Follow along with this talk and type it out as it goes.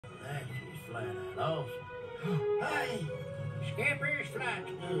That's just flat out awesome. Hey, Skipper's Flight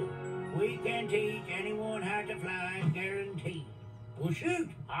School. We can teach anyone how to fly, guaranteed. Well, shoot,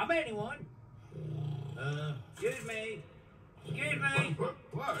 I'm anyone. Excuse me. Excuse me.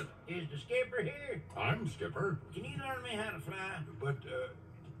 What? Is the skipper here? I'm skipper. Can you learn me how to fly? But,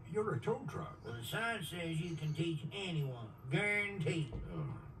 you're a tow truck. Well, the sign says you can teach anyone, guaranteed. Oh,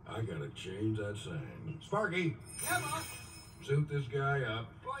 I gotta change that sign. Sparky, Yeah, boss. suit this guy up.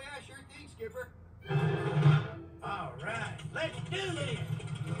 Oh, yeah, sure thing, Skipper. All right, let's do this.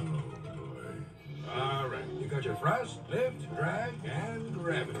 Oh, boy. All right, you got your thrust, lift, drag, and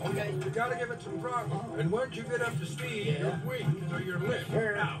gravity. Okay. You gotta give it some throttle. And once you get up to speed, Yeah. your wing to your lift.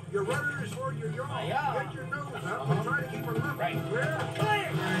 Sure. Now, your rudder is for your yaw. Yaw. Get your nose up and try to keep her level. Right. Clear?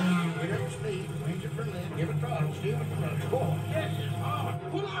 Clear! Get up to speed, range it for lift, give it throttle, steer with the rudder. Boy, this is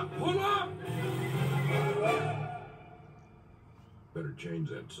hard. Pull up! Pull up! Better change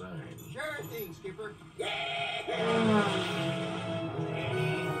that sign. Sure thing, Skipper. Steady,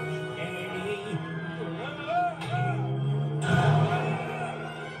 steady.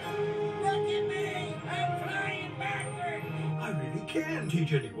 Look at me! I'm flying backwards! I really can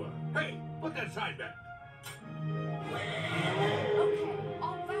teach anyone. Hey, put that sign back. Okay,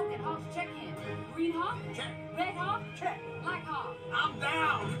 all Falcon Hawks check in. Green Hawk? Check. Red Hawk? Check. Black Hawk? I'm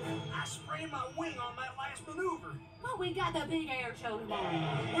down. I sprained my wing on that last maneuver. Well, we got the big air show tomorrow.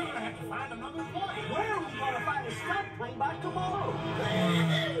 We're gonna have to find another plane. Where are we going to find a stunt plane by tomorrow?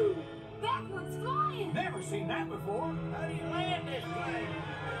 Backwards flying! Never seen that before. How do you land this plane?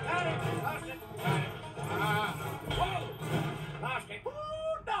 Got it, lost it, got it. Whoa! Lost it.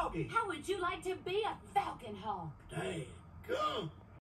 Ooh, doggy. How would you like to be a Falcon Hawk? Dang, come.